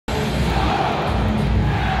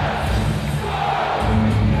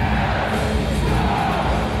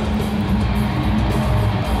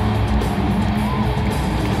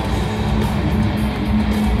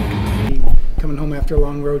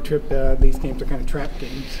long road trip. These games are kind of trap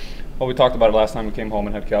games. Well, we talked about it last time we came home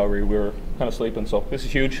and had Calgary. We were kind of sleeping, so this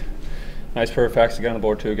is huge. Nice for Fax to get on the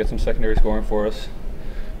board too, get some secondary scoring for us.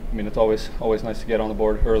 I mean, it's always nice to get on the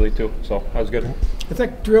board early too, so that was good. It's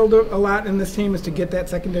like drilled a lot in this team is to get that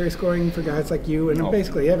secondary scoring for guys like you and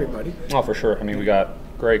basically everybody. Oh, for sure. I mean, we got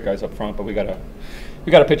great guys up front, but we gotta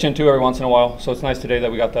pitch in too every once in a while. So it's nice today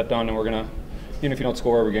that we got that done, and we're gonna, even if you don't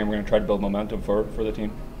score every game, we're gonna try to build momentum for the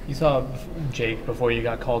team. You saw Jake before you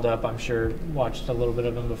got called up. I'm sure watched a little bit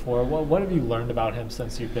of him before. What have you learned about him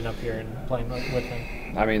since you've been up here and playing with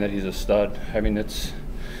him? I mean, that he's a stud. I mean, he's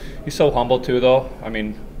so humble too, though. I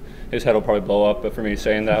mean, his head will probably blow up for me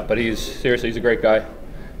saying that, but he's a great guy,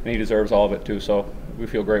 and he deserves all of it too. So we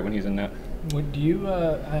feel great when he's in net. Do you?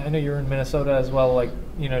 I know you're in Minnesota as well. Like,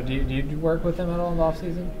 do you work with him at all in the off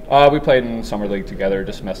season? We played in summer league together,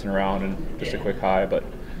 just messing around and just a quick hi. But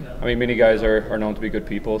I mean, many guys are known to be good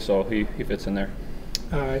people, so he fits in there.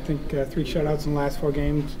 I think 3 shutouts in the last 4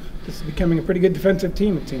 games. This is becoming a pretty good defensive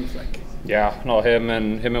team. It seems like. Yeah, no, him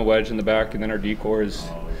and Wedge in the back, and then our D-core is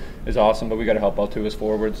awesome. But we got to help out too as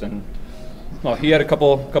forwards, and well, he had a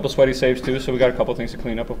couple sweaty saves too, so we got a couple things to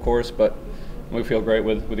clean up, of course. But we feel great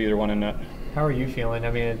with either one in net. How are you feeling?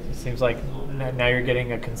 I mean, it seems like now you're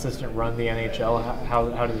getting a consistent run the NHL.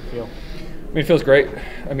 How does it feel? I mean, it feels great.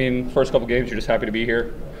 I mean, first couple games, you're just happy to be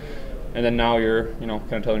here. And then now you're,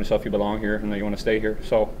 kind of telling yourself you belong here and that you want to stay here.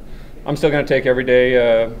 So I'm still going to take every day,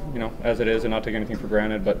 as it is and not take anything for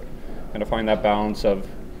granted, but kind of find that balance of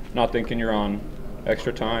not thinking you're on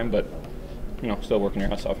extra time, but, still working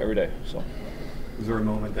your ass off every day. So. Is there a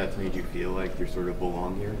moment that's made you feel like you sort of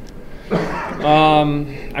belong here?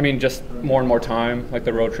 I mean, just more and more time, like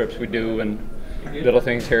the road trips we do and little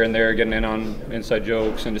things here and there, getting in on inside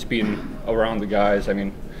jokes and just being around the guys. I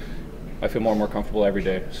mean, I feel more and more comfortable every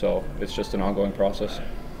day, so it's just an ongoing process.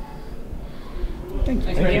 Thank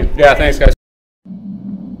you. Yeah, thanks, guys.